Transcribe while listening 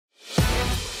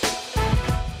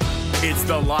It's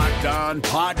the Locked On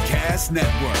Podcast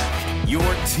Network, your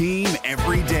team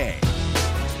every day.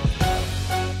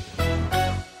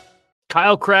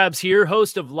 Kyle Krabs here,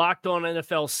 host of Locked On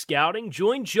NFL Scouting.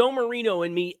 Join Joe Marino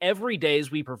and me every day as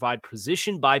we provide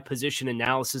position-by-position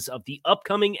analysis of the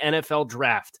upcoming NFL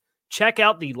Draft. Check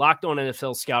out the Locked On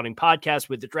NFL Scouting podcast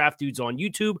with the Draft Dudes on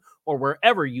YouTube or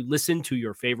wherever you listen to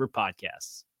your favorite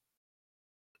podcasts.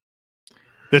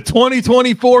 The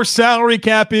 2024 salary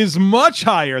cap is much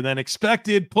higher than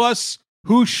expected. Plus,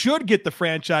 who should get the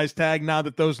franchise tag now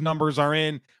that those numbers are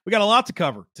in? We got a lot to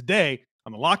cover today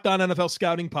on the Locked On NFL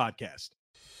Scouting podcast.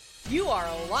 You are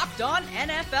Locked On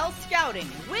NFL Scouting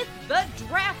with the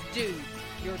Draft Dudes,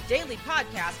 your daily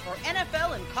podcast for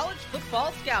NFL and college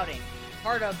football scouting.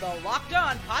 Part of the Locked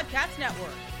On Podcast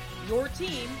Network, your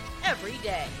team every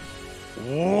day.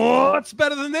 What's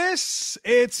better than this?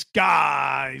 It's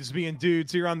guys being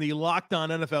dudes here on the Locked On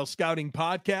NFL Scouting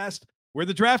podcast. We're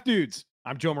the Draft Dudes.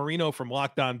 I'm Joe Marino from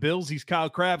Locked On Bills. He's Kyle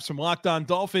Krabs from Locked On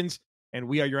Dolphins. And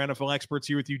we are your NFL experts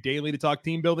here with you daily to talk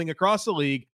team building across the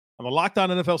league on the Locked On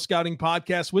NFL Scouting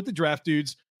podcast with the Draft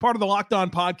Dudes, part of the Locked On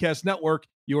Podcast Network,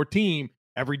 your team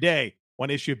every day.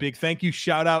 Want to issue a big thank you,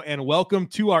 shout out, and welcome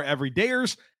to our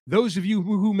everydayers. Those of you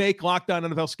who make Locked On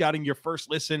NFL Scouting your first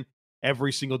listen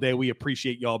every single day. We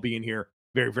appreciate y'all being here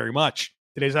very, very much.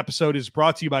 Today's episode is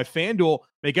brought to you by FanDuel.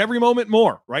 Make every moment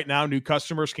more. Right now, new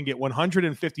customers can get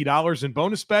 $150 in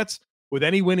bonus bets with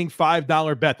any winning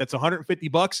 $5 bet. That's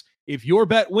 $150 if your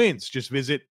bet wins. Just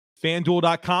visit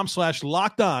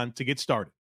FanDuel.com/lockedon to get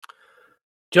started.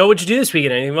 Joe, what'd you do this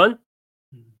weekend? Anything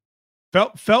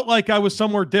fun? Felt like I was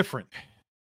somewhere different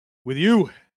with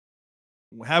you.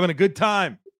 We're having a good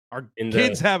time. Our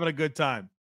kids having a good time.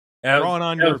 Drawing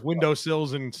on your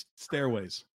windowsills and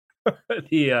stairways.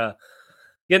 Getting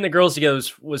the girls together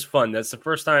was fun. That's the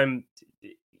first time.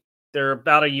 They're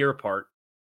about a year apart,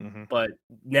 but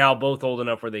now both old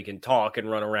enough where they can talk and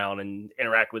run around and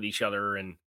interact with each other.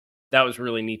 And that was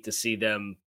really neat to see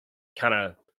them kind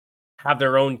of have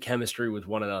their own chemistry with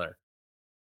one another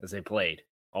as they played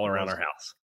all around our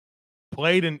house.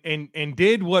 Played and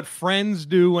did what friends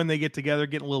do when they get together,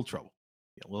 get in a little trouble.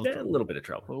 A little bit of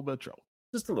trouble. A little bit of trouble.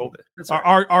 Just a little bit. That's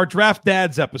our Draft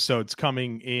Dads episode's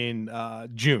coming in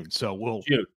June, so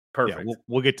June. Perfect. Yeah,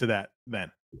 we'll get to that then.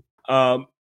 But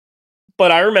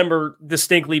I remember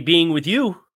distinctly being with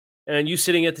you and you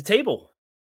sitting at the table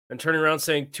and turning around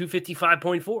saying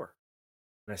 255.4.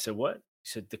 And I said, what? You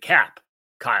said the cap,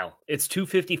 Kyle. It's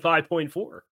 255.4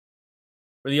 for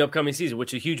the upcoming season,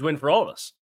 which is a huge win for all of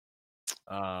us.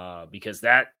 Because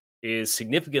that is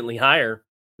significantly higher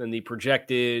than the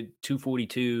projected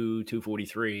 242,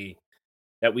 243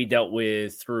 that we dealt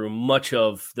with through much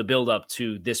of the buildup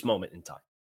to this moment in time.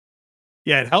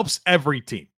 Yeah, it helps every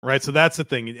team, right? So that's the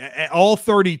thing. All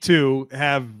 32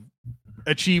 have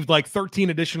achieved like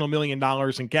 $13 additional million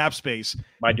in cap space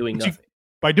by doing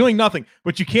nothing.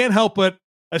 But you can't help but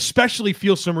especially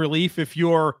feel some relief if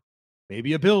you're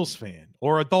maybe a Bills fan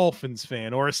or a Dolphins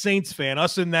fan or a Saints fan,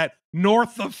 us in that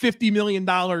north of $50 million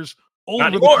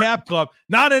over the cap club.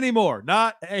 Not anymore.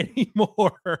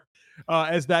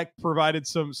 As that provided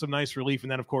some nice relief.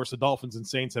 And then, of course, the Dolphins and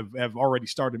Saints have already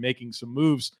started making some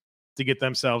moves to get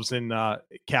themselves in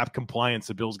cap compliance.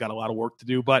 The Bills got a lot of work to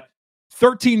do, but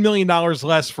 $13 million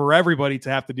less for everybody to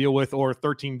have to deal with, or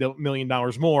 $13 million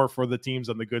more for the teams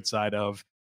on the good side of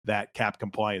that cap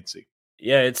compliancy.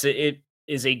 Yeah, it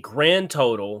is a grand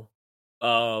total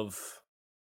of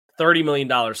 $30 million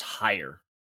higher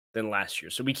than last year.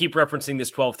 So we keep referencing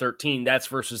this 12-13. That's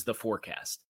versus the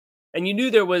forecast. And you knew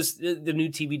there was the new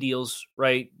TV deals,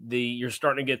 right? You're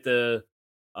starting to get the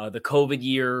COVID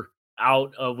year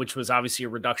out, which was obviously a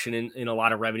reduction in a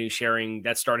lot of revenue sharing.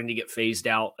 That's starting to get phased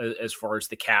out as far as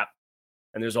the cap.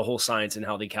 And there's a whole science in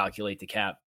how they calculate the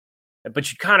cap.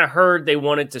 But you kind of heard they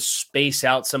wanted to space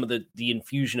out some of the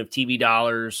infusion of TV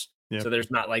dollars. Yep. So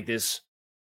there's not like this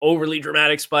overly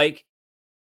dramatic spike,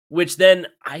 which then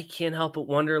I can't help but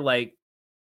wonder, like,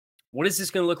 what is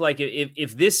this going to look like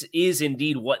if this is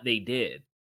indeed what they did?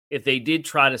 If they did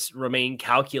try to remain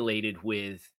calculated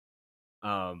with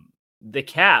the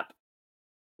cap,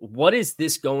 what is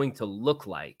this going to look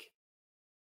like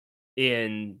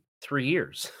in 3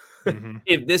 years?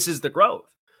 If this is the growth,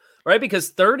 right?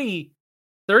 Because $30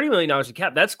 million in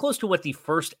cap, that's close to what the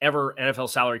first ever NFL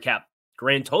salary cap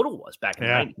grand total was back in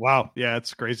the 90s. Wow. Yeah,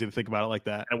 it's crazy to think about it like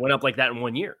that. And went up like that in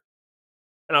 1 year.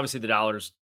 And obviously the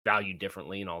dollar's valued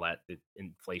differently and all that,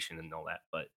 inflation and all that.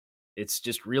 But it's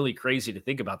just really crazy to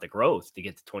think about the growth to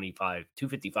get to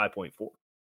 255.4.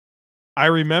 I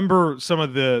remember some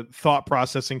of the thought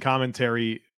process and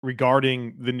commentary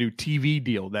regarding the new TV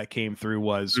deal that came through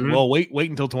was, well, wait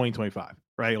until 2025,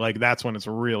 right? Like that's when it's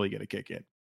really going to kick in.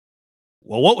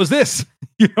 Well, what was this?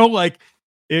 Like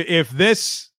if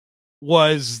this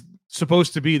was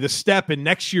supposed to be the step and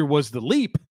next year was the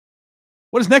leap,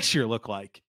 what does next year look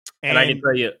like? And I can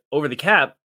tell you, over the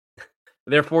cap,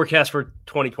 their forecast for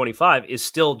 2025 is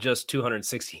still just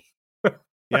 260. Yeah,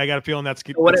 I got a feeling that's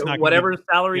whatever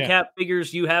salary cap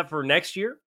figures you have for next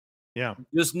year. Yeah,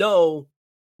 just know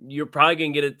you're probably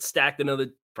going to get it stacked another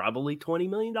probably $20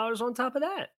 million on top of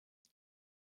that.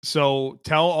 So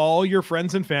tell all your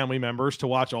friends and family members to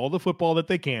watch all the football that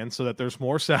they can so that there's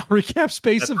more salary cap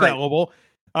space available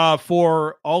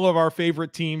for all of our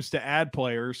favorite teams to add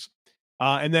players.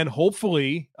 And then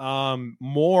hopefully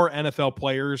more NFL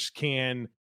players can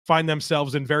find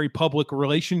themselves in very public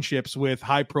relationships with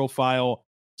high profile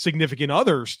significant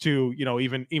others to,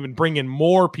 even bring in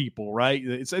more people, right?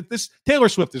 It's this Taylor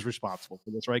Swift is responsible for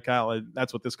this, right, Kyle? And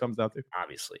that's what this comes down to.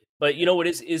 Obviously. But what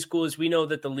is cool is we know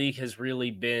that the league has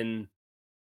really been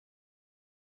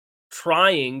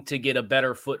trying to get a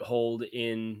better foothold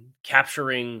in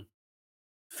capturing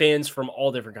fans from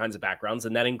all different kinds of backgrounds,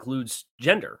 and that includes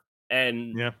gender.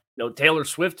 And Taylor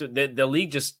Swift, the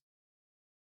league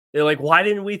they're like, why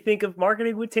didn't we think of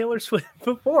marketing with Taylor Swift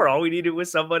before? All we needed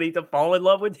was somebody to fall in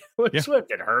love with Taylor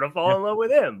Swift and her to fall in love with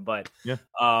him. But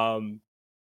I've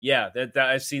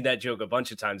seen that joke a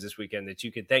bunch of times this weekend that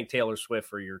you could thank Taylor Swift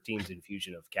for your team's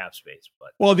infusion of cap space.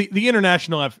 But the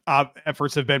international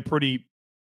efforts have been pretty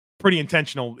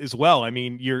intentional as well. I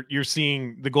mean, you're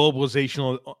seeing the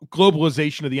globalization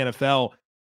of the NFL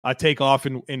take off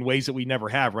in ways that we never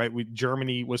have, right?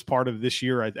 Germany was part of this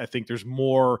year. I think there's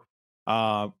more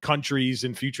countries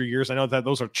in future years. I know that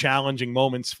those are challenging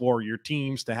moments for your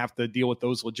teams to have to deal with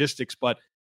those logistics, but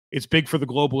it's big for the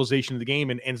globalization of the game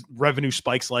and revenue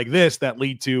spikes like this that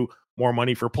lead to more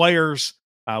money for players,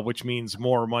 which means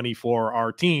more money for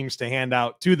our teams to hand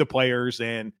out to the players.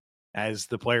 And as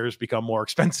the players become more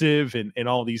expensive and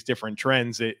all these different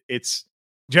trends, it's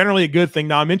generally a good thing.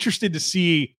 Now I'm interested to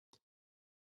see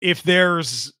if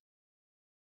there's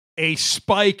a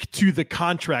spike to the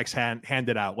contracts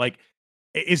handed out. Like,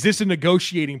 is this a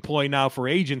negotiating ploy now for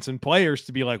agents and players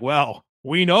to be like, well,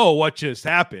 we know what just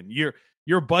happened.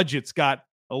 Your budget's got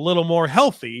a little more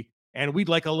healthy and we'd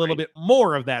like a little bit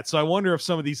more of that. So I wonder if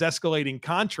some of these escalating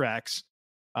contracts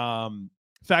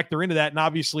factor into that. And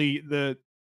obviously the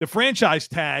franchise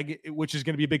tag, which is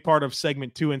going to be a big part of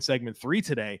segment 2 and segment 3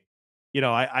 today.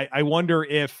 I wonder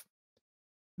if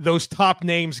those top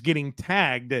names getting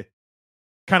tagged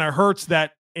kind of hurts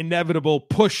that inevitable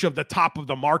push of the top of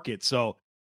the market. So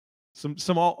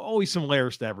always some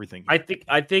layers to everything. I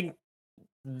think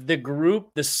the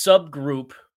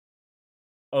subgroup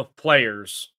of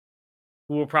players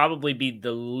who will probably be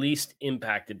the least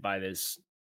impacted by this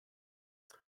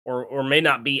or may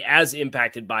not be as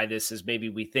impacted by this as maybe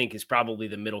we think is probably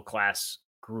the middle class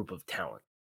group of talent,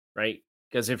 right?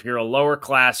 Because if you're a lower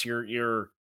class,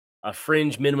 you're a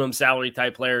fringe minimum salary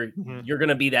type player, you're going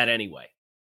to be that anyway,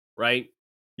 right?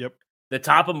 Yep. The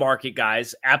top of market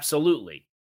guys, absolutely.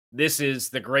 This is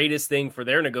the greatest thing for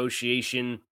their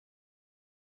negotiation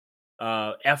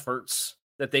efforts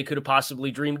that they could have possibly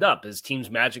dreamed up, as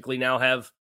teams magically now have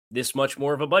this much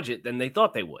more of a budget than they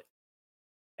thought they would.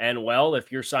 And well,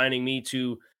 if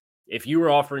you were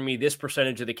offering me this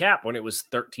percentage of the cap when it was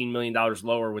 $13 million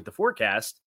lower with the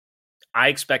forecast, I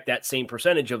expect that same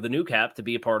percentage of the new cap to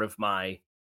be a part of my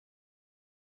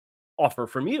offer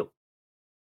from you.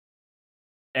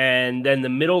 And then the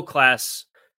middle class,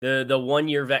 the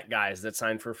 1-year vet guys that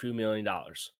signed for a few $1 million,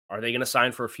 are they going to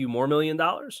sign for a few more $1 million?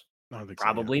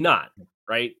 Probably not.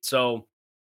 Right. So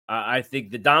I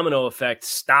think the domino effect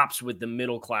stops with the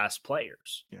middle class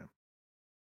players. Yeah.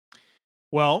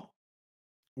 Well,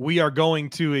 we are going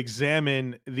to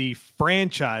examine the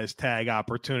franchise tag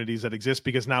opportunities that exist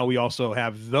because now we also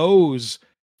have those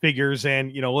figures.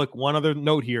 And, look, one other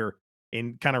note here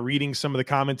in kind of reading some of the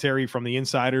commentary from the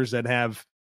insiders that have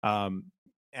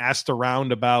asked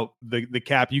around about the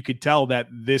cap, you could tell that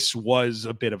this was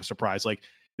a bit of a surprise. Like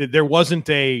there wasn't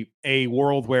a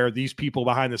world where these people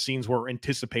behind the scenes were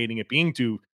anticipating it being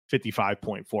to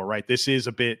 55.4, right? This is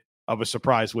a bit of a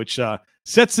surprise, which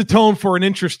sets the tone for an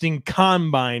interesting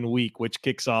combine week, which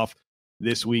kicks off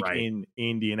this week in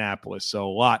Indianapolis. So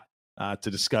a lot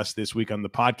to discuss this week on the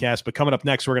podcast. But coming up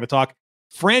next, we're going to talk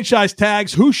franchise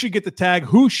tags. Who should get the tag?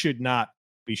 Who should not?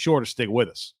 Be sure to stick with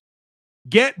us.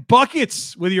 Get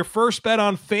buckets with your first bet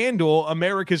on FanDuel,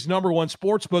 America's #1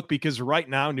 sportsbook, because right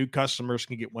now new customers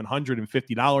can get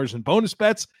 $150 in bonus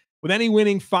bets with any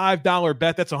winning $5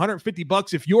 bet. That's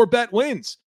 $150 if your bet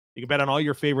wins. You can bet on all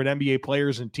your favorite NBA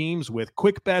players and teams with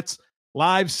quick bets,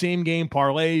 live same-game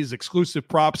parlays, exclusive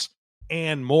props,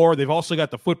 and more. They've also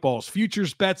got the football's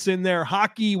futures bets in there,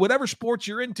 hockey, whatever sports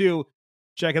you're into.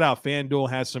 Check it out. FanDuel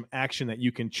has some action that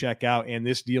you can check out, and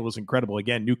this deal is incredible.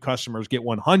 Again, new customers get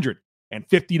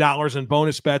 $150 in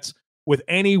bonus bets with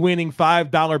any winning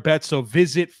 $5 bet. So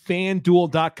visit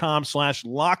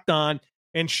FanDuel.com/lockedon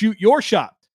and shoot your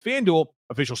shot. FanDuel,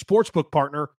 official sportsbook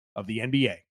partner of the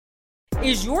NBA.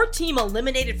 Is your team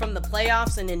eliminated from the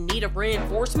playoffs and in need of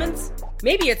reinforcements?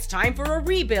 Maybe it's time for a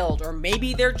rebuild, or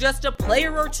maybe they're just a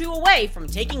player or two away from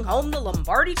taking home the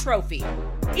Lombardi Trophy.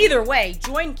 Either way,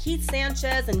 join Keith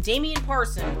Sanchez and Damian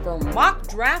Parson for Mock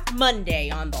Draft Monday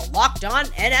on the Locked On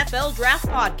NFL Draft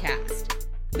Podcast.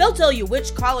 They'll tell you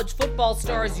which college football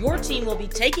stars your team will be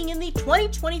taking in the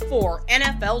 2024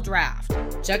 NFL Draft.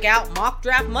 Check out Mock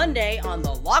Draft Monday on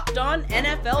the Locked On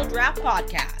NFL Draft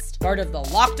Podcast, part of the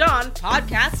Locked On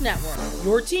Podcast Network,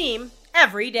 your team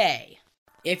every day.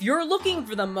 If you're looking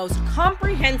for the most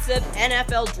comprehensive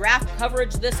NFL draft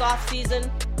coverage this offseason,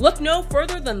 look no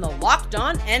further than the Locked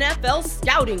On NFL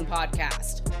Scouting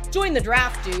Podcast. Join the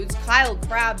draft dudes, Kyle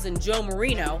Krabs and Joe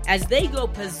Marino, as they go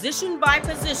position by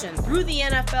position through the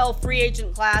NFL free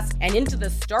agent class and into the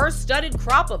star-studded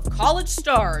crop of college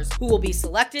stars who will be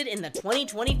selected in the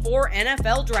 2024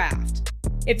 NFL Draft.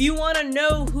 If you want to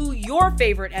know who your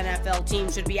favorite NFL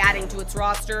team should be adding to its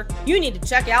roster, you need to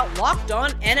check out Locked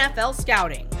On NFL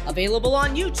Scouting, available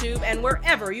on YouTube and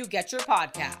wherever you get your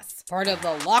podcasts. Part of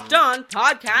the Locked On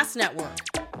Podcast Network,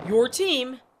 your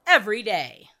team every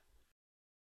day.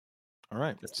 All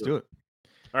right, let's do it.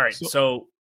 All right, so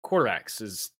quarterbacks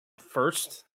is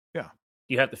first. Yeah.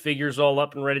 You have the figures all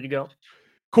up and ready to go?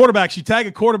 Quarterbacks, you tag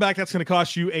a quarterback, that's going to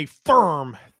cost you a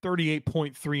firm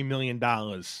 $38.3 million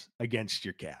against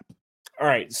your cap. All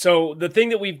right, so the thing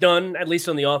that we've done, at least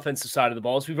on the offensive side of the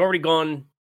ball, is we've already gone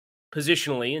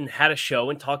positionally and had a show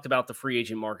and talked about the free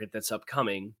agent market that's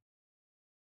upcoming.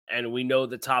 And we know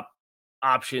the top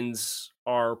options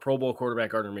are Pro Bowl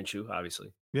quarterback Gardner Minshew,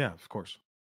 obviously. Yeah, of course.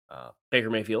 Baker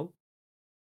Mayfield.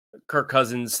 Kirk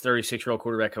Cousins, 36-year-old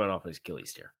quarterback coming off his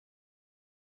Achilles tear.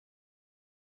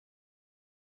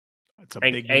 That's a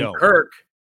big and no. Kirk,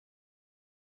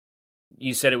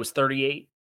 you said it was 38?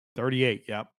 38,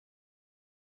 yep.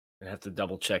 I have to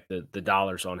double check the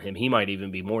dollars on him. He might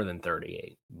even be more than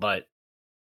 38. But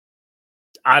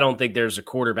I don't think there's a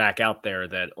quarterback out there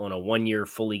that on a 1-year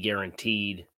fully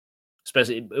guaranteed,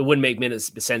 especially it wouldn't make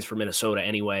sense for Minnesota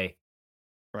anyway.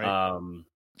 Right.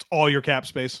 It's all your cap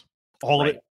space. All of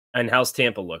it. And how's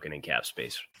Tampa looking in cap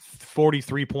space?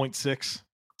 43.6.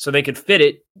 So they could fit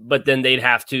it, but then they'd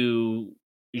have to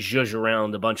zhuzh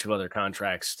around a bunch of other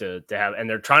contracts to have, and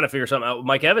they're trying to figure something out with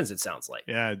Mike Evans, it sounds like.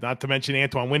 Yeah, not to mention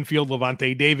Antoine Winfield,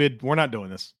 Levante David. We're not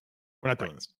doing this. We're not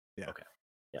doing this. Yeah. Okay.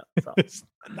 Yeah. It's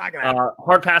not gonna happen.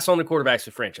 Hard pass on the quarterbacks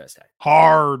with franchise tag.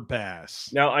 Hard pass.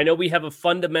 Now, I know we have a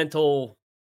fundamental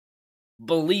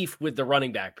belief with the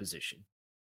running back position,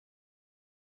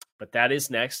 but that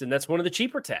is next, and that's one of the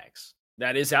cheaper tags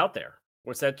that is out there.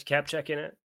 What's that cap check in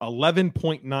at?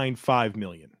 $11.95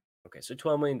 million. Okay, so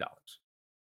 $12 million.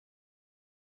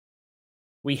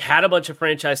 We had a bunch of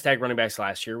franchise tag running backs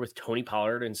last year with Tony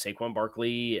Pollard and Saquon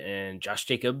Barkley and Josh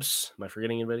Jacobs. Am I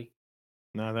forgetting anybody?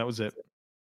 No, that was it.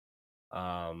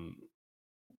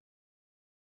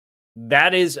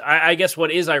 That is, I guess,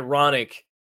 what is ironic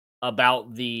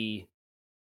about the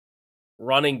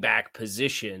running back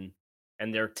position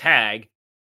and their tag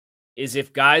is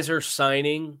if guys are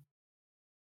signing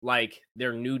like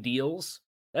their new deals,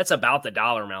 that's about the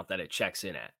dollar amount that it checks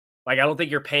in at. Like, I don't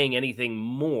think you're paying anything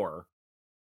more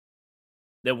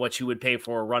than what you would pay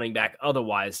for a running back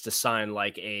otherwise to sign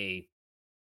like a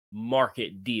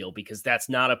market deal, because that's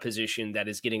not a position that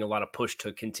is getting a lot of push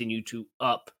to continue to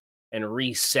up and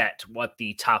reset what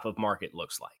the top of market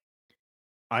looks like.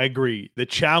 I agree. The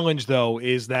challenge, though,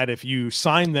 is that if you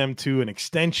sign them to an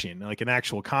extension, like an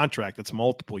actual contract that's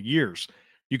multiple years,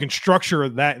 you can structure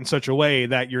that in such a way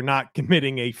that you're not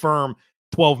committing a firm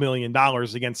 $12 million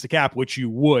against the cap, which you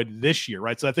would this year,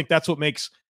 right? So I think that's what makes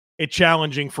it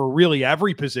challenging for really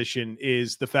every position,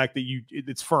 is the fact that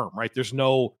it's firm, right? There's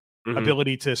no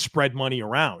ability to spread money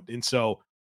around. And so,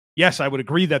 yes, I would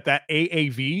agree that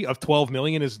AAV of $12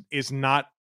 million is not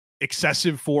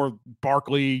excessive for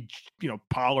Barkley,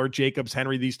 Pollard, Jacobs,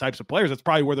 Henry, these types of players. That's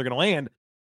probably where they're going to land.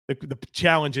 The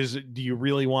challenge is, do you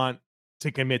really want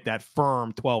to commit that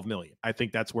firm $12 million? I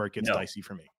think that's where it gets dicey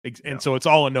for me. And so it's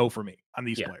all a no for me on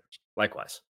these players.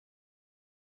 Likewise.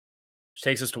 Which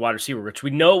takes us to wide receiver, which we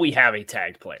know we have a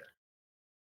tagged player.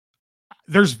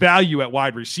 There's value at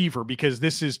wide receiver because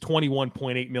this is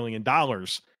 $21.8 million.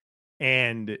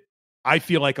 And I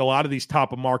feel like a lot of these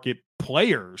top of market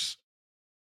players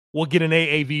will get an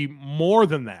AAV more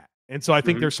than that. And so I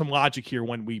think there's some logic here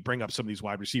when we bring up some of these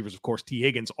wide receivers. Of course, T.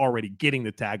 Higgins already getting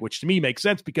the tag, which to me makes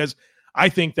sense because I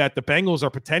think that the Bengals are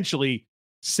potentially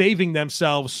saving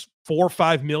themselves $4 or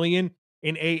 $5 million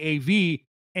in AAV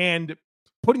and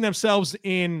putting themselves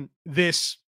in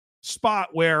this spot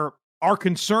where our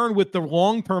concern with the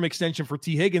long-term extension for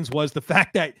T. Higgins was the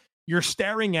fact that you're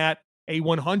staring at a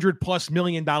 $100+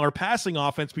 million passing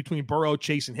offense between Burrow,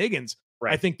 Chase, and Higgins.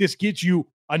 Right. I think this gets you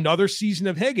another season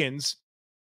of Higgins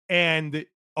and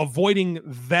avoiding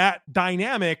that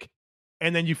dynamic,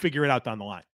 and then you figure it out down the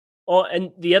line. Well,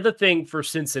 and the other thing for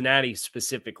Cincinnati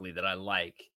specifically that I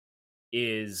like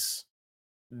is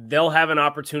they'll have an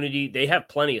opportunity. They have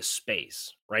plenty of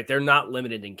space, right? They're not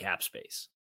limited in cap space.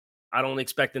 I don't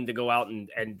expect them to go out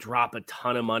and drop a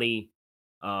ton of money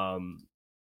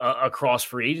across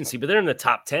free agency, but they're in the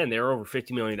top 10. They're over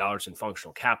 $50 million in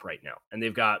functional cap right now, and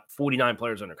they've got 49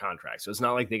 players under contract. So it's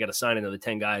not like they got to sign another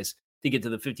 10 guys to get to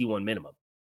the 51 minimum.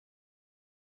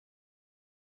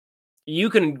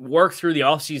 You can work through the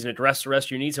offseason, address the rest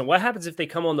of your needs. And what happens if they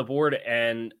come on the board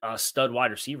and stud wide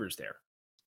receivers there?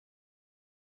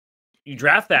 You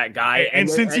draft that guy. And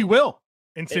since he will.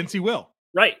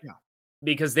 Right. Yeah.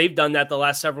 Because they've done that the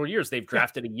last several years. They've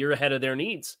drafted a year ahead of their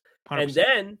needs. 100%. And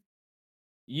then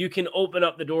you can open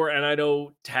up the door. And I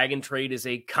know tag and trade is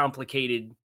a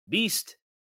complicated beast.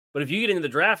 But if you get into the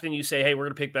draft and you say, hey, we're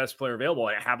going to pick best player available,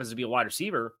 and it happens to be a wide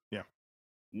receiver. Yeah.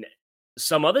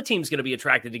 Some other team's going to be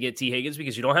attracted to get T. Higgins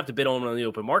because you don't have to bid on him on the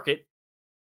open market.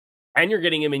 And you're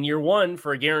getting him in year one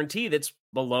for a guarantee that's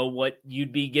below what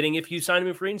you'd be getting if you signed him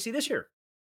in free agency this year.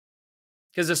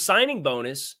 Because a signing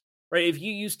bonus, right? If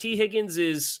you use T.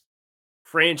 Higgins'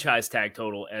 franchise tag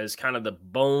total as kind of the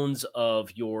bones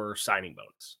of your signing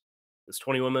bonus, it's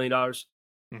 $21 million.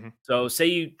 Mm-hmm. So say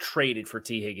you traded for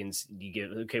T. Higgins, you get,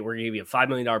 okay, we're going to give you a $5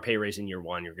 million pay raise in year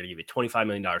one. You're going to give you a $25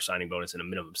 million signing bonus and a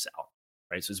minimum sal.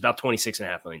 Right, so it's about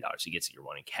 $26.5 million he gets at year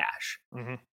one in cash.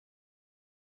 Mm-hmm.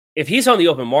 If he's on the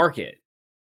open market,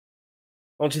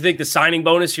 don't you think the signing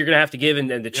bonus you're going to have to give and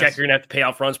the check you're going to have to pay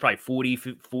out front is probably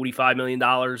 $45 million?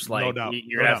 Like, no doubt.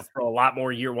 You're going to have to throw a lot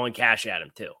more year one cash at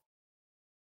him, too.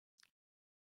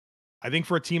 I think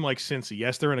for a team like Cincy,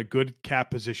 yes, they're in a good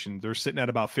cap position. They're sitting at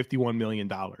about $51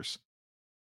 million.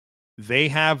 They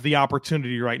have the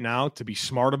opportunity right now to be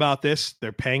smart about this.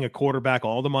 They're paying a quarterback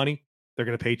all the money. They're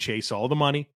going to pay Chase all the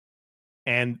money.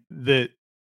 And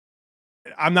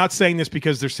I'm not saying this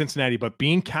because they're Cincinnati, but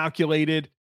being calculated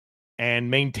and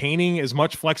maintaining as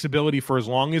much flexibility for as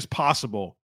long as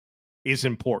possible is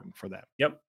important for them.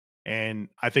 Yep. And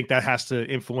I think that has to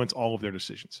influence all of their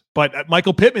decisions. But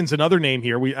Michael Pittman's another name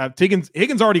here. We have Higgins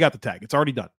already got the tag. It's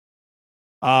already done.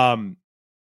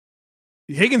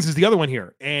 Higgins is the other one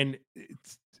here. And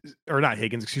not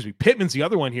Higgins, excuse me. Pittman's the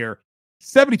other one here.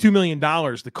 $72 million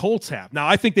the Colts have. Now,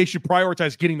 I think they should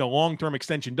prioritize getting the long-term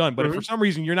extension done. But if for some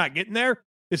reason you're not getting there,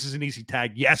 this is an easy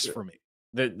tag yes for me.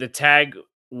 The tag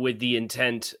with the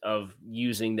intent of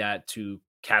using that to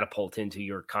catapult into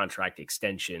your contract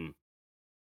extension,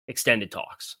 extended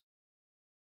talks.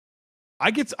 I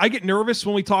get nervous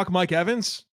when we talk Mike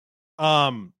Evans.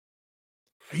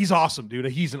 He's awesome, dude.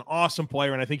 He's an awesome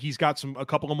player, and I think he's got a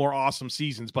couple of more awesome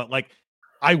seasons. But, like,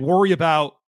 I worry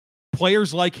about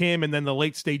players like him and then the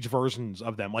late stage versions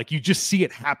of them. Like, you just see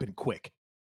it happen quick.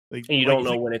 Like, and you don't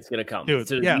know when it's going to come. Dude,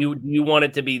 so yeah. You want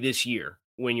it to be this year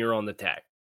when you're on the tag.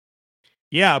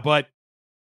 Yeah, but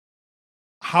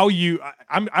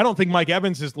I don't think Mike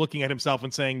Evans is looking at himself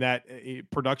and saying that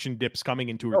production dips coming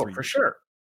in 2 or 3 for years. Sure.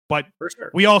 But for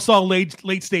sure. We all saw late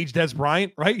stage Dez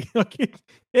Bryant, right?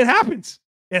 It happens.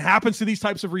 It happens to these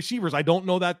types of receivers. I don't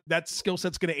know that skill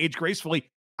set's going to age gracefully.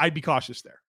 I'd be cautious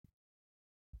there.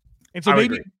 And so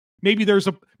maybe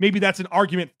that's an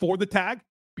argument for the tag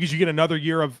because you get another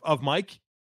year of Mike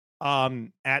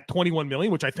at $21 million,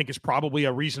 which I think is probably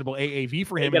a reasonable AAV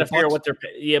for him. But they got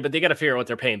to figure out what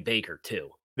they're paying Baker too.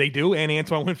 They do, and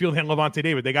Antoine Winfield and Levante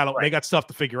David. They got stuff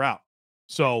to figure out.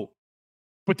 So,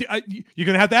 but you're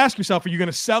going to have to ask yourself: are you going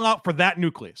to sell out for that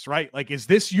nucleus? Right? Like,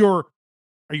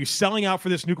 are you selling out for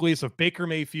this nucleus of Baker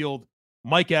Mayfield,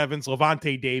 Mike Evans,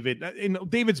 Levante David? And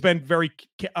David's been very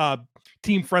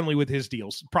team friendly with his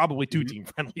deals, probably too team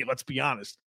friendly. Let's be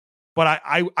honest. But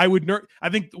I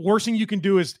think the worst thing you can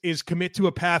do is commit to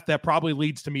a path that probably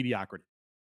leads to mediocrity.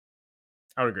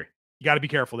 I would agree. You got to be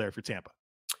careful there if you're Tampa.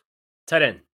 Tight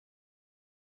end.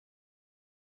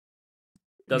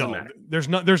 Doesn't matter.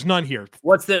 There's none here.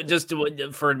 What's just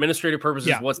for administrative purposes?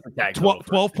 Yeah. What's the tag?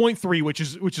 12.3,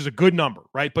 which is a good number,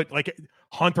 right? But like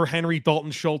Hunter Henry,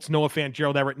 Dalton Schultz, Noah Fant,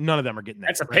 Gerald Everett, none of them are getting that.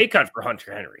 That's a pay cut for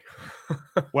Hunter Henry.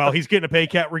 Well, he's getting a pay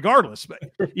cut regardless, but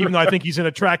even though I think he's an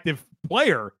attractive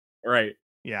player, right?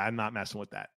 Yeah, I'm not messing with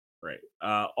that. Right.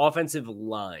 Offensive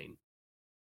line.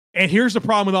 And here's the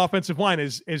problem with offensive line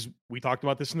is we talked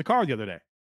about this in the car the other day.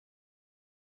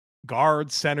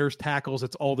 Guards, centers, tackles,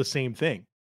 it's all the same thing.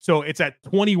 So it's at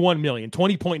 21 million,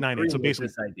 20.98. So basically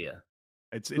this idea.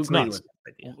 It's nuts.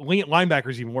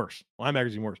 Linebackers even worse.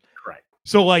 Correct.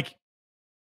 So like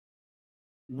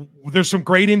there's some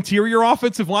great interior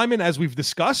offensive linemen as we've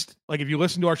discussed. Like if you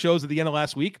listen to our shows at the end of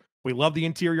last week, we love the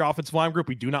interior offensive line group.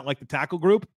 We do not like the tackle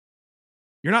group.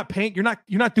 You're not doing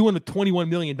the $21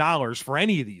 million for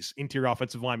any of these interior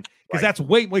offensive linemen because that's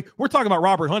way, we're talking about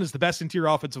Robert Hunt as the best interior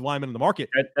offensive lineman in the market.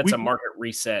 That's a market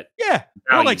reset. Yeah.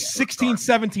 Well, like 16,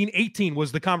 17, 18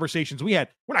 was the conversations we had.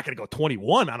 We're not going to go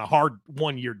 21 on a hard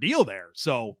 1-year deal there.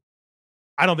 So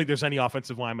I don't think there's any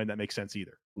offensive lineman that makes sense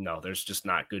either. No, there's just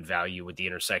not good value with the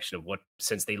intersection of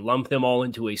since they lump them all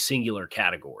into a singular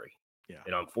category. Yeah.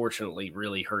 It unfortunately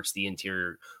really hurts the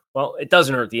interior. Well, it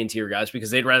doesn't hurt the interior guys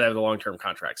because they'd rather have the long-term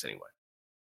contracts anyway.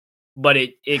 But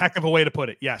it heck of a way to put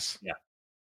it. Yes. Yeah.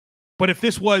 But if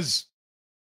there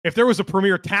was a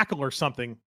premier tackle or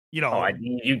something, you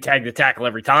tag the tackle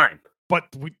every time,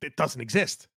 but it doesn't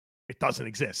exist. It doesn't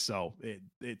exist. So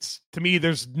it's to me,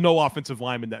 there's no offensive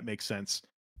lineman that makes sense.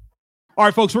 All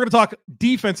right, folks, we're going to talk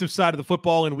defensive side of the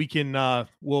football, and we can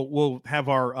we'll have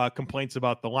our complaints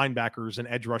about the linebackers and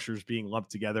edge rushers being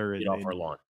lumped together. Get off our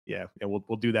lawn. Yeah,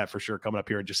 we'll do that for sure coming up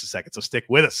here in just a second. So stick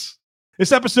with us.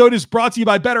 This episode is brought to you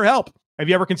by BetterHelp. Have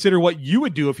you ever considered what you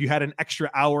would do if you had an extra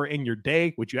hour in your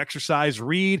day? Would you exercise,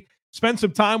 read, spend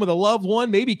some time with a loved one,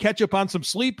 maybe catch up on some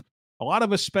sleep? A lot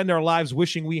of us spend our lives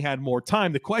wishing we had more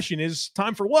time. The question is,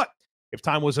 time for what? If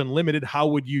time was unlimited, how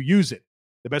would you use it?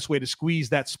 The best way to squeeze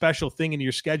that special thing into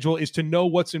your schedule is to know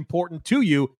what's important to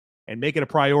you and make it a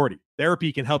priority.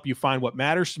 Therapy can help you find what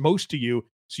matters most to you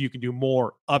so you can do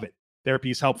more of it.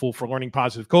 Therapy is helpful for learning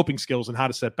positive coping skills and how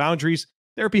to set boundaries.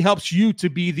 Therapy helps you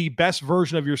to be the best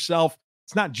version of yourself.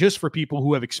 It's not just for people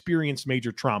who have experienced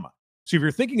major trauma. So if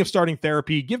you're thinking of starting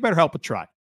therapy, give BetterHelp a try.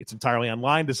 It's entirely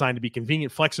online, designed to be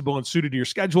convenient, flexible, and suited to your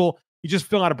schedule. You just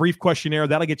fill out a brief questionnaire.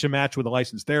 That'll get you matched with a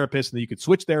licensed therapist, and then you can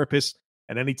switch therapists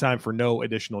at any time for no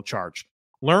additional charge.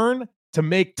 Learn to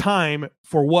make time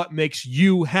for what makes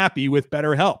you happy with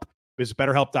BetterHelp. Visit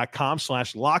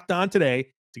BetterHelp.com/lockedon today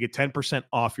to get 10%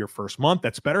 off your first month.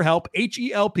 That's BetterHelp,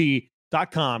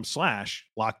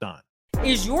 HELP.com/lockedon.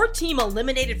 Is your team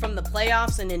eliminated from the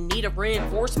playoffs and in need of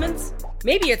reinforcements?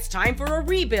 Maybe it's time for a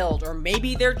rebuild, or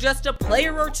maybe they're just a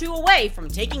player or two away from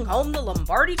taking home the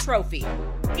Lombardi Trophy.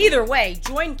 Either way,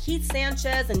 join Keith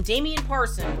Sanchez and Damian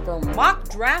Parson for Mock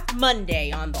Draft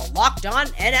Monday on the Locked On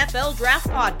NFL Draft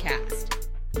Podcast.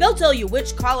 They'll tell you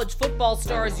which college football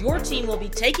stars your team will be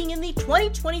taking in the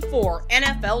 2024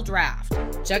 NFL Draft.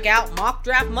 Check out Mock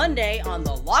Draft Monday on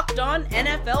the Locked On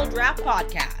NFL Draft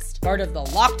Podcast, part of the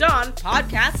Locked On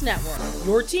Podcast Network,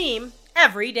 your team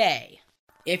every day.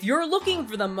 If you're looking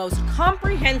for the most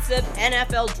comprehensive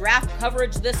NFL draft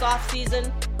coverage this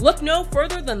offseason, look no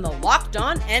further than the Locked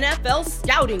On NFL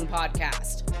Scouting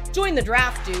Podcast. Join the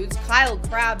draft dudes, Kyle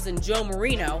Krabs and Joe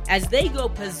Marino, as they go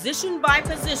position by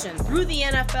position through the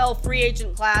NFL free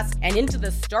agent class and into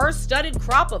the star-studded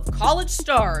crop of college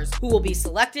stars who will be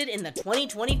selected in the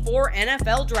 2024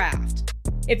 NFL Draft.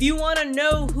 If you want to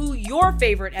know who your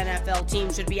favorite NFL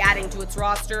team should be adding to its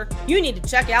roster, you need to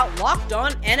check out Locked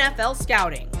On NFL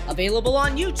Scouting, available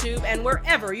on YouTube and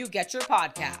wherever you get your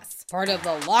podcasts. Part of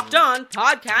the Locked On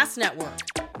Podcast Network,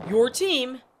 your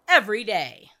team every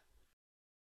day.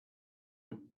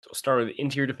 So we'll start with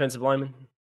interior defensive lineman.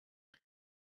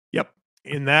 Yep.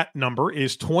 And that number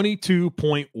is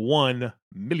 $22.1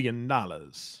 million.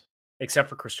 Except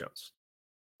for Chris Jones.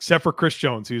 Except for Chris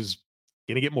Jones, who's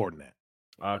going to get more than that.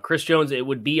 Chris Jones, it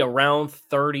would be around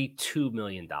 $32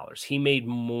 million. He made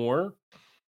more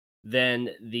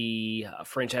than the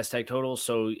franchise tag total.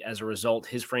 So as a result,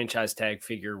 his franchise tag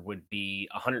figure would be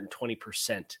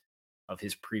 120% of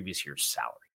his previous year's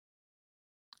salary.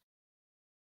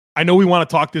 I know we want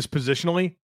to talk this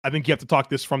positionally. I think you have to talk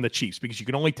this from the Chiefs because you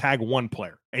can only tag one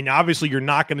player. And obviously you're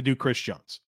not going to do Chris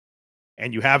Jones.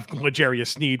 And you have L'Jarius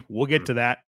Sneed. We'll get to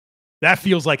that. That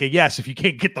feels like a yes if you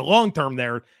can't get the long term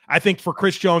there. I think for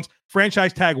Chris Jones,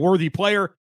 franchise tag worthy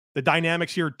player, the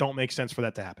dynamics here don't make sense for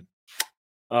that to happen.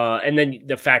 And then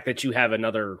the fact that you have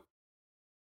another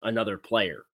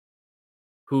player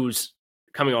who's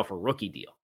coming off a rookie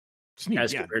deal.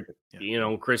 as compared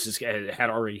to, Chris had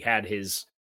already had his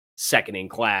second in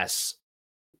class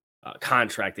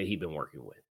contract that he'd been working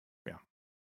with. Yeah.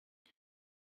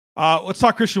 Let's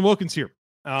talk Christian Wilkins here.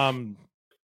 Go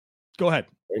ahead.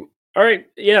 All right.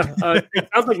 Yeah. It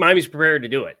sounds like Miami's prepared to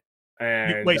do it.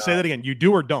 And, wait, say that again. You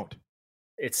do or don't?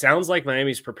 It sounds like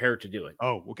Miami's prepared to do it.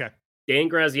 Oh, okay. Dan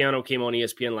Graziano came on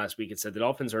ESPN last week and said the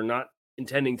Dolphins are not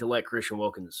intending to let Christian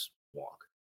Wilkins walk.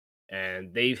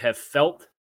 And they have felt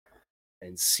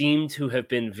and seem to have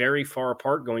been very far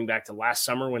apart going back to last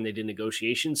summer when they did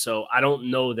negotiations. So I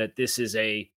don't know that this is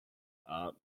a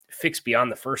fix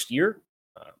beyond the first year.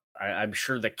 I'm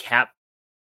sure the cap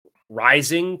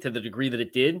rising to the degree that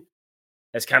it did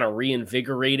has kind of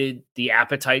reinvigorated the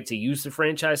appetite to use the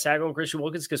franchise tag on Christian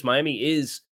Wilkins, because Miami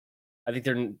is, I think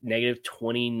they're negative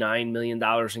 $29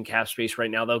 million in cap space right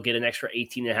now. They'll get an extra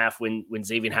 18.5 when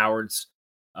Xavier Howard's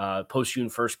post-June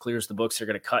 1st clears the books. They're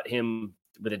going to cut him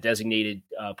with a designated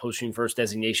post-June 1st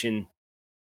designation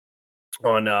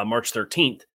on March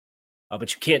 13th.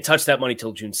 But you can't touch that money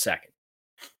till June 2nd.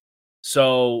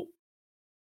 So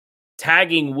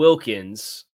tagging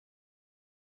Wilkins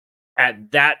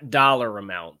at that dollar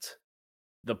amount,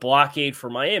 the blockade for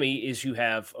Miami is you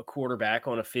have a quarterback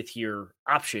on a fifth-year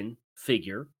option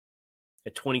figure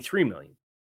at $23 million.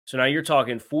 So now you're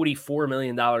talking $44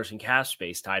 million in cap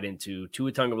space tied into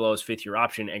Tua Tagovailoa's fifth-year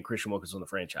option and Christian Wilkins on the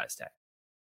franchise tag.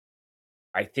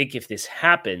 I think if this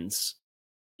happens,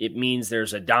 it means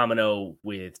there's a domino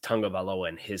with Tagovailoa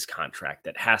and his contract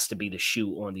that has to be the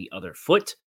shoe on the other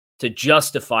foot to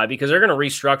justify, because they're going to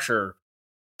restructure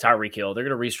Tyreek Hill. They're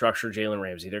going to restructure Jalen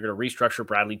Ramsey. They're going to restructure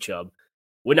Bradley Chubb.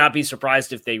 Would not be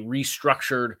surprised if they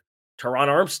restructured Teron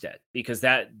Armstead, because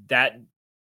that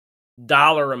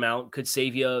dollar amount could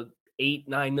save you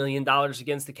 $8-9 million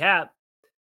against the cap.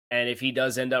 And if he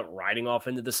does end up riding off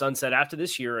into the sunset after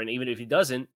this year, and even if he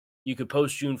doesn't, you could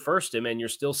post June 1st him and you're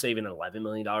still saving $11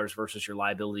 million versus your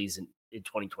liabilities in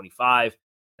 2025.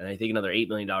 And I think another $8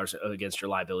 million against your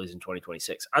liabilities in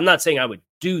 2026. I'm not saying I would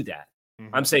do that.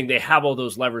 Mm-hmm. I'm saying they have all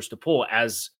those levers to pull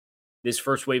as this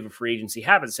first wave of free agency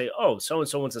happens. Say, oh,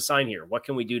 so-and-so wants a sign here. What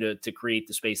can we do to create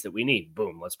the space that we need?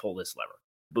 Boom, let's pull this lever.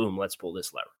 Boom, let's pull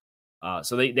this lever.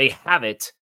 So they have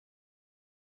it.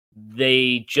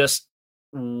 They just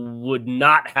would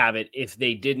not have it if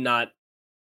they did not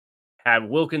have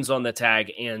Wilkins on the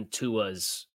tag and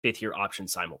Tua's fifth-year option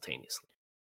simultaneously.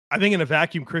 I think in a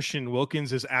vacuum, Christian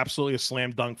Wilkins is absolutely a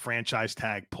slam dunk franchise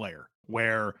tag player,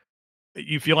 where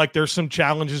you feel like there's some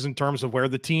challenges in terms of where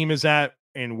the team is at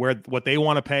and what they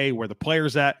want to pay, where the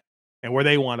player's at and where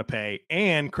they want to pay.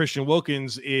 And Christian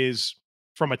Wilkins is,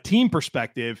 from a team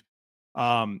perspective,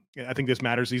 I think this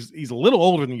matters. He's a little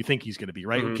older than you think he's going to be,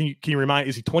 right? Mm-hmm. Can you remind,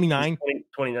 is he 29?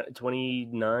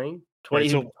 29?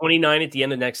 29 at the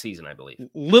end of next season, I believe. A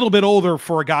little bit older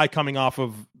for a guy coming off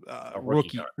of a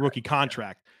rookie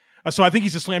contract. So I think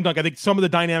he's a slam dunk. I think some of the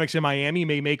dynamics in Miami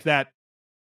may make that,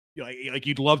 like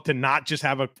you'd love to not just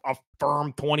have a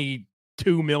firm $22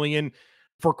 million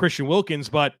for Christian Wilkins,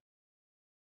 but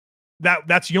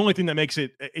that's the only thing that makes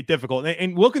it difficult.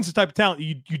 And Wilkins is the type of talent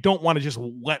you don't want to just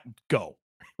let go,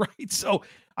 right? So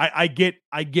I get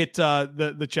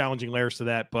the challenging layers to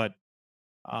that, but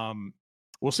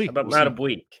we'll see. How about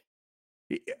Matabweek?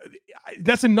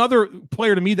 That's another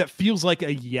player to me that feels like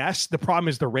a yes. The problem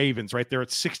is the Ravens, right? They're at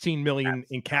 $16 million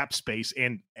in cap space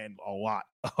and a lot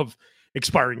of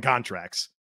expiring contracts.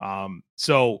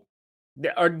 So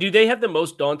do they have the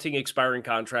most daunting expiring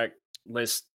contract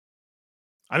list?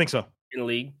 I think so. In the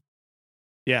league.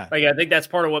 Yeah. Like, I think that's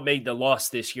part of what made the loss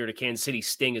this year to Kansas City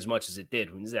sting as much as it did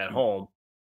when it was at home.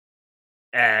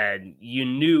 And you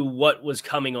knew what was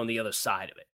coming on the other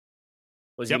side of it.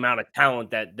 Was the amount of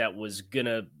talent that was going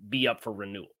to be up for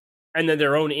renewal. And then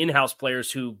their own in-house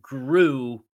players who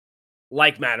grew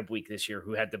like Matabweek this year,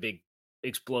 who had the big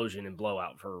explosion and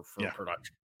blowout for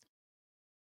production.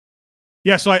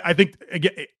 Yeah, so I think,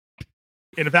 again,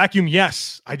 in a vacuum,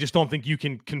 yes. I just don't think you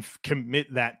can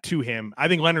commit that to him. I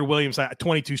think Leonard Williams,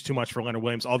 22 is too much for Leonard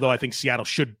Williams, although I think Seattle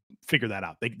should figure that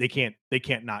out. They can't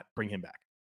not bring him back.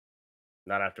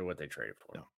 Not after what they traded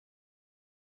for. No.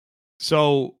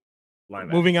 So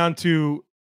moving on to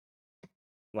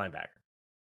linebacker,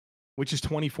 which is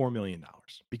 $24 million,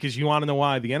 because you want to know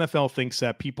why. The NFL thinks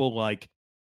that people like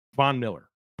Von Miller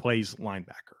plays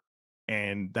linebacker,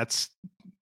 and that's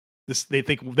this. They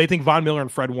think Von Miller and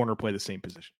Fred Warner play the same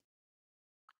position.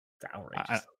 It's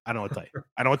outrageous. I don't know what to tell you.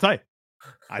 I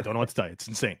don't know what to tell you. It's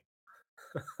insane.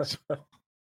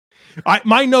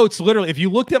 My notes, literally, if you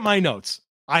looked at my notes,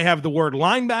 I have the word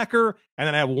linebacker, and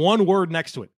then I have one word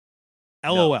next to it.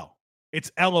 LOL.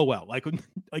 It's LOL. Like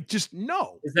just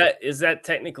no. Is that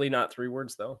technically not 3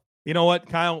 words though? You know what,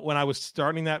 Kyle? When I was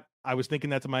starting that, I was thinking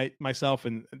that to myself,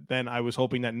 and then I was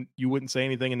hoping that you wouldn't say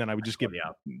anything, and then I would just get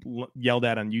yelled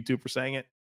at on YouTube for saying it,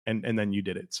 and then you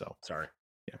did it. So sorry.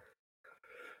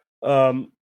 Yeah.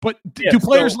 But do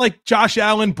players like Josh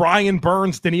Allen, Brian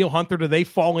Burns, Danielle Hunter, do they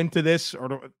fall into this, or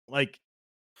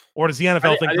does the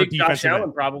NFL think for defensive Josh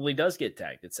Allen probably does get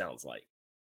tagged? It sounds like.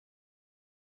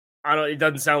 It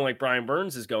doesn't sound like Brian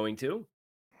Burns is going to.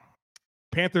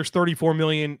 Panthers $34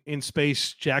 million in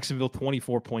space. Jacksonville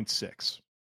 24.6.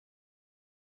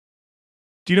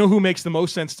 Do you know who makes the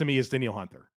most sense to me is Danielle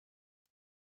Hunter?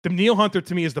 Danielle Hunter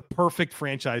to me is the perfect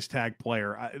franchise tag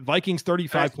player. Vikings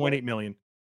 $35.8 million.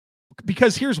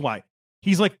 Because here's why.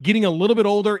 He's like getting a little bit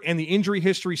older, and the injury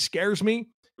history scares me.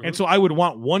 Mm-hmm. And so I would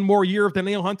want one more year of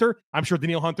Danielle Hunter. I'm sure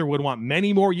Danielle Hunter would want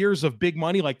many more years of big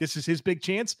money. Like this is his big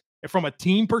chance. And from a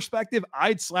team perspective,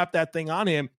 I'd slap that thing on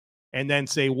him and then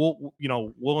say, we'll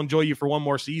enjoy you for one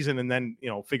more season and then,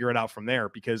 figure it out from there,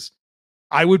 because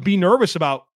I would be nervous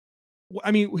about,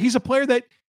 he's a player that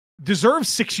deserves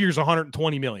 6 years,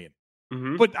 $120 million,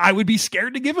 but I would be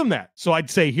scared to give him that. So I'd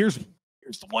say, here's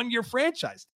the 1 year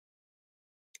franchise.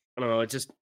 I don't know. It's just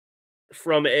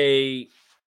from a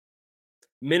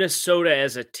Minnesota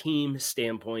as a team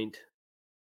standpoint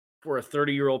for a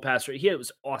 30-year-old passer, it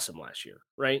was awesome last year,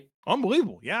 right?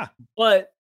 Unbelievable. Yeah.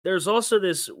 But there's also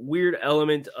this weird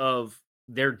element of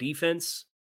their defense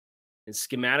and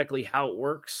schematically how it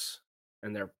works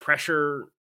and their pressure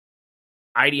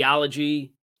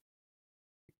ideology.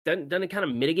 Doesn't it kind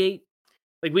of mitigate?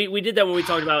 Like we did that when we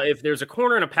talked about if there's a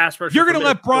corner and a pass rusher. You're going to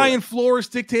let Brian Flores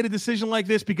dictate a decision like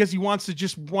this because he wants to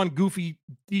just run goofy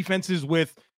defenses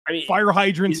with fire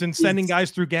hydrants and sending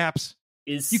guys through gaps.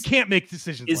 You can't make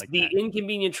decisions like that. Is the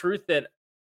inconvenient truth that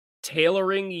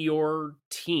tailoring your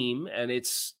team and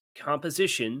its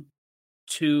composition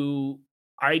to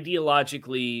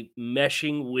ideologically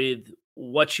meshing with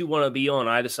what you want to be on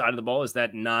either side of the ball, is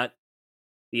that not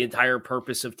the entire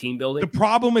purpose of team building? The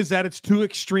problem is that it's too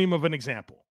extreme of an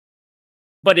example.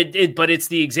 But it's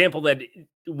the example that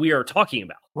we are talking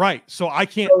about. Right. So I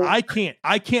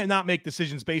can't not make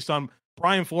decisions based on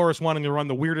Brian Flores wanting to run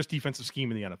the weirdest defensive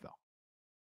scheme in the NFL.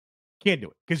 Can't do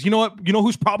it. Because you know what? You know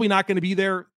who's probably not going to be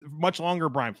there much longer?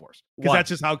 Brian Flores.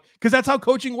 Because that's how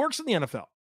coaching works in the NFL.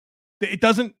 It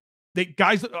doesn't.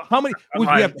 How many? We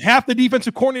have half the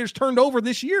defensive coordinators turned over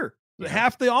this year. Yeah.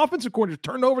 Half the offensive coordinators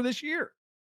turned over this year.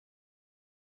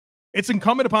 It's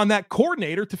incumbent upon that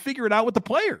coordinator to figure it out with the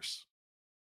players.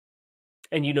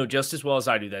 And you know just as well as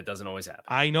I do that doesn't always happen.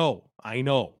 I know.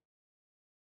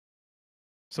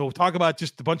 So talk about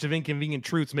just a bunch of inconvenient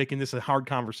truths making this a hard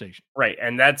conversation. Right.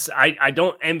 And that's, I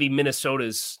don't envy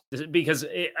Minnesota's, because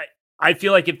I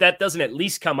feel like if that doesn't at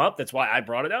least come up, that's why I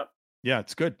brought it up. Yeah,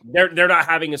 it's good. They're not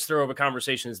having as thorough of a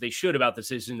conversation as they should about the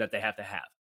decision that they have to have.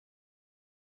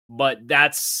 But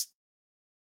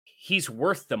he's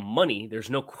worth the money. There's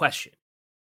no question.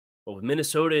 But with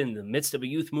Minnesota in the midst of a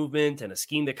youth movement and a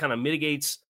scheme that kind of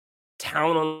mitigates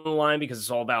talent on the line because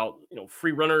it's all about,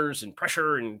 free runners and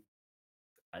pressure and,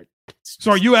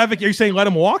 so are you saying let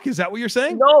him walk? Is that what you're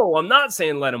saying? No, I'm not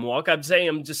saying let him walk. I'm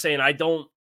just saying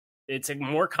it's a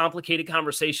more complicated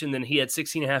conversation than he had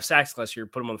 16.5 sacks last year.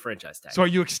 Put him on the franchise tag. So are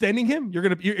you extending him?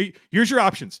 Here's your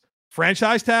options.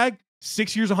 Franchise tag,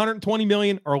 6 years, $120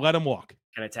 million, or let him walk.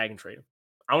 Can I tag and trade him?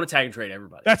 I want to tag and trade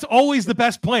everybody. That's always the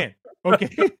best plan. Okay.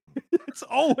 It's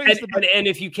always the best. And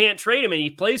if you can't trade him and he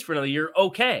plays for another year,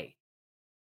 okay.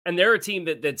 And they're a team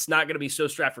that's not going to be so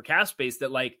strapped for cap space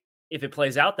that if it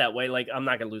plays out that way, I'm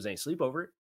not going to lose any sleep over it.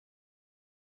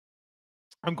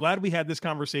 I'm glad we had this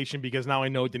conversation because now I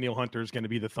know Danielle Hunter is going to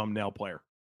be the thumbnail player.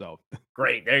 So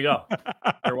great. There you go.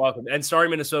 You're welcome. And sorry,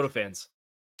 Minnesota fans.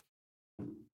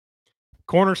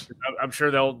 Corners. I'm sure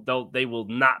they will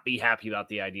not be happy about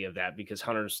the idea of that because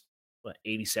Hunter's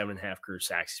 87.5 career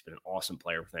sacks. He's been an awesome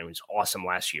player for them. He was awesome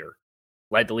last year.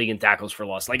 Led the league in tackles for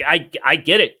loss. I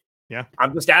get it. Yeah.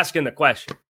 I'm just asking the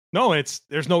question. No,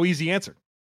 there's no easy answer.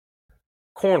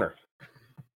 Corner.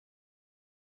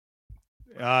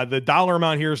 The dollar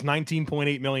amount here is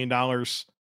 $19.8 million.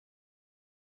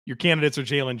 Your candidates are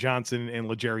Jalen Johnson and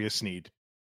L'Jarius Sneed.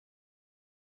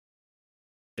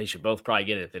 They should both probably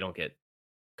get it if they don't get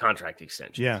contract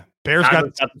extension. Yeah. Bears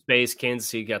got the space. Kansas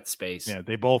City got the space. Yeah,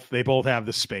 they both have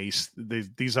the space.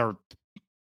 These are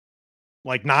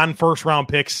non-first round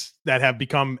picks that have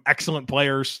become excellent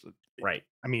players. Right.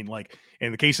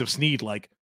 In the case of Sneed,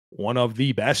 one of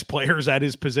the best players at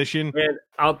his position. And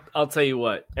I'll tell you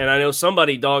what, and I know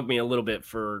somebody dogged me a little bit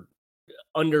for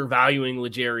undervaluing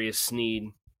L'Jarius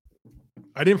Sneed.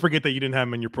 I didn't forget that you didn't have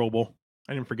him in your Pro Bowl.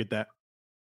 I didn't forget that.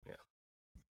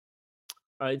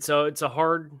 It's a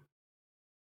hard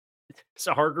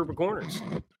group of corners.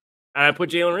 And I put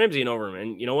Jalen Ramsey in over him,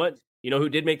 and you know what? You know who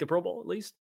did make the Pro Bowl at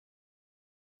least?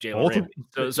 Jalen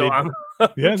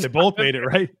Ramsey. They both made it,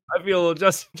 right? I feel a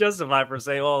little justified for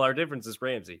saying, well, our difference is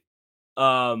Ramsey.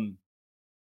 I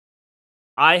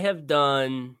have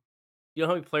done, you know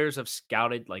how many players I've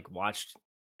scouted, like watched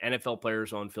NFL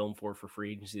players on film for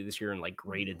free agency this year and like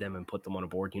graded them and put them on a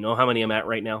board? You know how many I'm at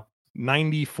right now?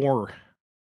 94.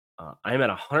 I'm at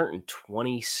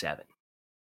 127.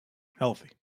 Healthy.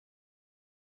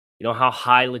 You know how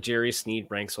high L'Jarius Sneed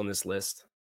ranks on this list?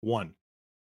 1.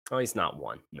 Oh, he's not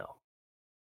 1. No.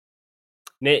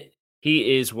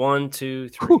 He is 1, 2,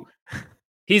 3.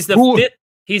 He's the fifth.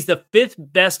 He's the 5th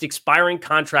best expiring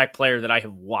contract player that I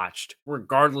have watched,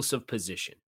 regardless of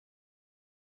position.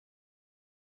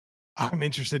 I'm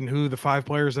interested in who the 5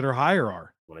 players that are higher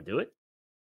are. Want to do it?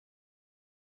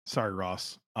 Sorry,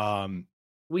 Ross.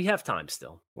 We have time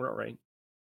still. We're all right.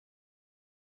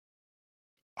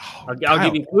 Oh, I'll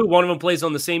give you a clue. One of them plays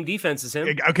on the same defense as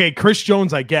him. Okay, Chris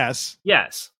Jones, I guess.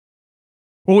 Yes.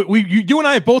 Well, you and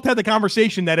I have both had the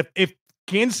conversation that if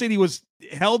Kansas City was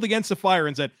held against the fire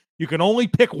and said you can only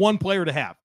pick one player to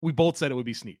have, we both said it would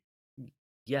be Sneed.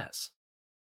 Yes.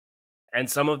 And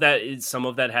some of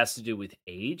that has to do with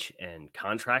age and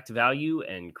contract value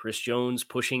and Chris Jones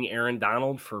pushing Aaron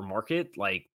Donald for market.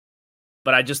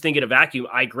 But I just think in a vacuum,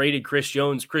 I graded Chris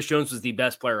Jones. Chris Jones was the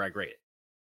best player I graded.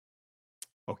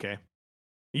 Okay.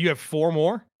 You have 4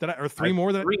 more? Three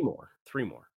more? Three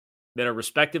more that are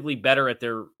respectively better at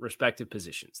their respective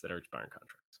positions that are expiring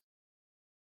contracts.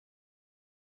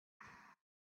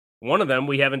 One of them,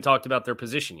 we haven't talked about their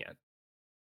position yet.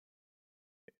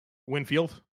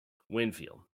 Winfield.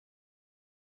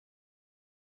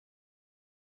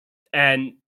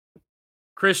 And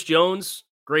Chris Jones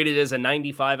graded as a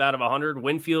 95 out of 100.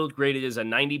 Winfield graded as a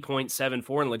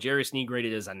 90.74, and L'Jarius Sneed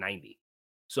graded as a 90.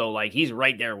 So, he's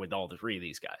right there with all the 3 of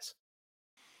these guys.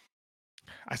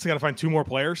 I still got to find 2 more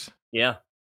players. Yeah.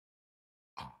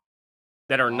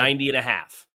 That are 90 and a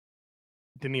half.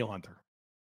 Danielle Hunter.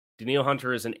 Danielle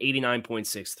Hunter is an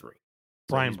 89.63.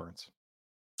 Brian Burns.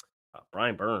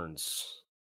 Brian Burns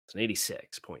is an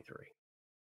 86.3.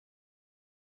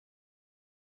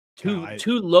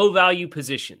 Two low value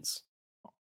positions.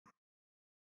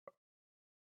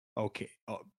 Okay.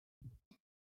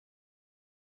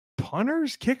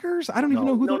 Punters, kickers? I don't even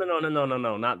know who. No,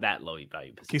 not that low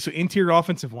value position. Okay, so interior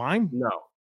offensive line? No.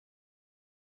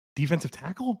 Defensive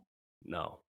tackle?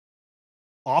 No.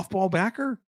 Off-ball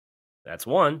backer? That's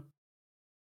one.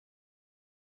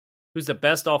 Who's the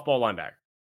best off-ball linebacker?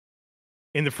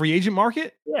 In the free agent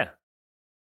market? Yeah.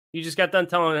 You just got done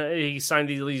telling he signed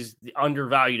these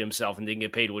undervalued himself and didn't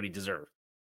get paid what he deserved.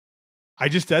 I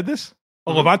just said this?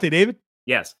 Oh, Levante David?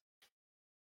 Yes.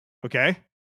 Okay.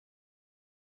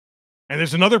 And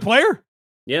there's another player?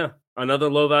 Yeah, another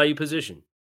low-value position.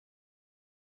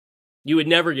 You would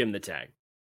never give him the tag.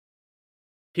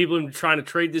 People have been trying to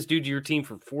trade this dude to your team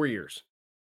for 4 years.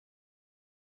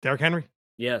 Derrick Henry?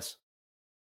 Yes.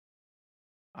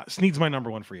 Sneed's my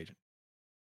number 1 free agent.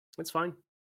 That's fine.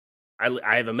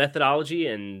 I have a methodology,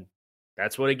 and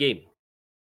that's what it gave me.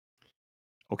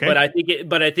 Okay. But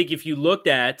I think if you looked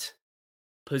at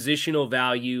positional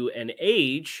value and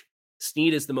age,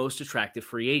 Sneed is the most attractive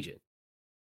free agent.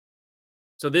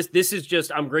 So this is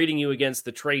just, I'm grading you against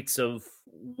the traits of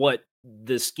what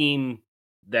the scheme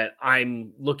that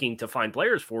I'm looking to find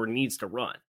players for needs to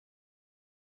run.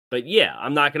 But yeah,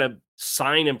 I'm not going to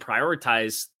sign and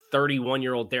prioritize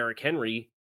 31-year-old Derrick Henry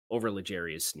over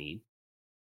L'Jarius Sneed.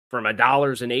 From a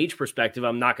dollars and age perspective,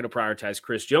 I'm not going to prioritize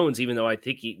Chris Jones, even though I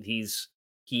think he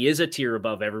is a tier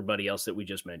above everybody else that we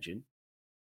just mentioned.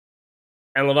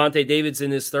 And Levante David's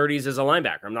in his 30s as a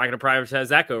linebacker. I'm not going to prioritize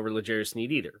that guy over L'Jarius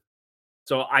Sneed either.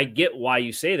 So I get why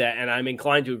you say that, and I'm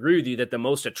inclined to agree with you that the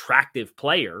most attractive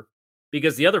player,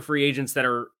 because the other free agents that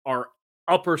are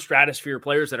upper stratosphere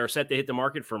players that are set to hit the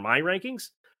market for my rankings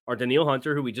are Danielle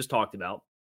Hunter, who we just talked about,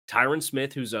 Tyron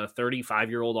Smith, who's a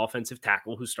 35-year-old offensive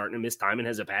tackle who's starting to miss time and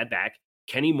has a bad back,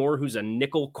 Kenny Moore, who's a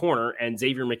nickel corner, and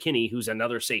Xavier McKinney, who's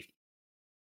another safety.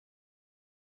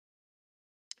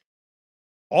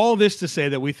 All this to say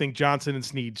that we think Johnson and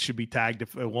Sneed should be tagged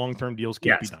if long-term deals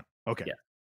can't be done. Okay. Yeah.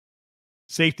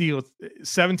 Safety,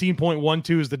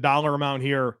 17.12 is the dollar amount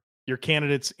here. Your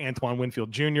candidates, Antoine Winfield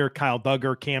Jr., Kyle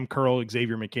Duggar, Cam Curl,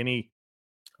 Xavier McKinney.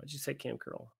 Why'd you say Cam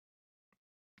Curl?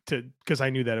 Because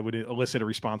I knew that it would elicit a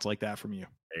response like that from you.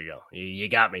 There you go. You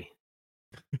got me.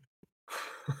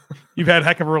 You've had a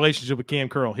heck of a relationship with Cam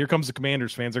Curl. Here comes the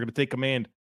Commanders fans. They're going to take command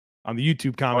on the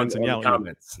YouTube comments and yell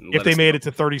comments if they made it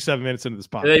to 37 minutes into this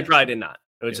podcast. They probably did not.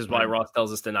 which is why Ross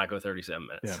tells us to not go 37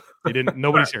 minutes. Yeah, they didn't.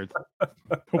 Nobody's here.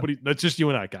 Nobody. That's just you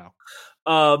and I,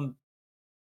 Kyle.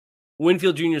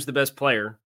 Winfield Jr. is the best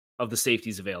player of the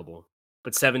safeties available,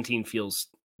 but 17 feels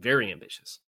very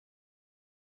ambitious.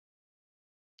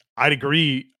 I'd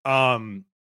agree. I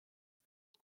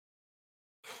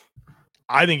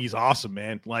think he's awesome,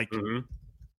 man. Like,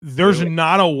 there's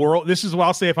not a world. This is what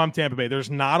I'll say if I'm Tampa Bay. There's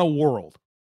not a world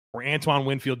where Antoine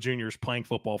Winfield Jr. is playing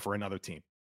football for another team.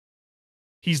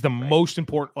 He's the most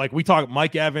important. Like, we talk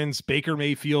Mike Evans, Baker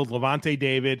Mayfield, Levante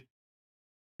David.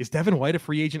 Is Devin White a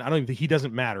free agent? I don't even think he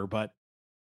doesn't matter, but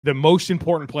the most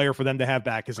important player for them to have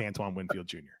back is Antoine Winfield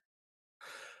Jr.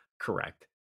 Correct.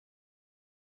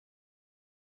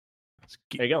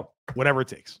 There you go. Whatever it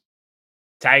takes.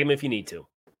 Tag him if you need to.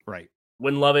 Right.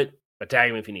 Wouldn't love it, but tag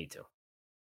him if you need to.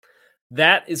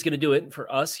 That is going to do it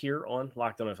for us here on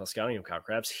Locked On NFL Scouting. I'm Kyle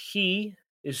Krabs. He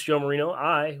is Joe Marino.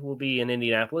 I will be in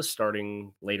Indianapolis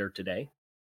starting later today.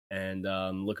 And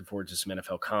looking forward to some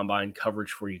NFL Combine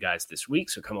coverage for you guys this week.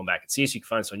 So come on back and see us. You can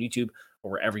find us on YouTube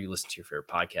or wherever you listen to your favorite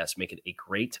podcast. Make it a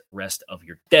great rest of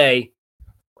your day.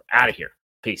 We're out of here.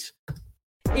 Peace.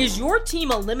 Is your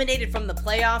team eliminated from the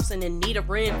playoffs and in need of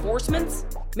reinforcements?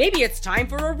 Maybe it's time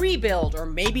for a rebuild, or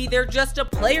maybe they're just a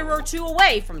player or two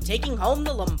away from taking home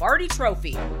the Lombardi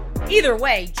Trophy. Either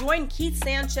way, join Keith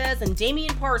Sanchez and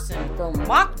Damian Parson for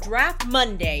Mock Draft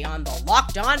Monday on the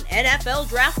Locked On NFL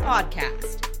Draft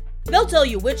Podcast. They'll tell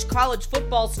you which college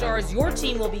football stars your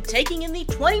team will be taking in the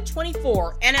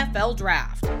 2024 NFL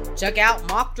Draft. Check out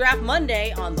Mock Draft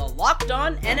Monday on the Locked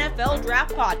On NFL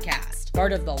Draft Podcast,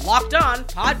 part of the Locked On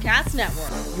Podcast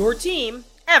Network, your team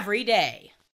every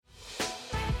day.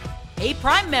 Hey,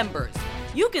 Prime members,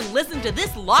 you can listen to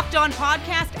this Locked On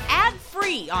podcast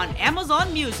ad-free on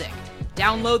Amazon Music.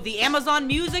 Download the Amazon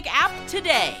Music app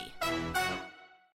today.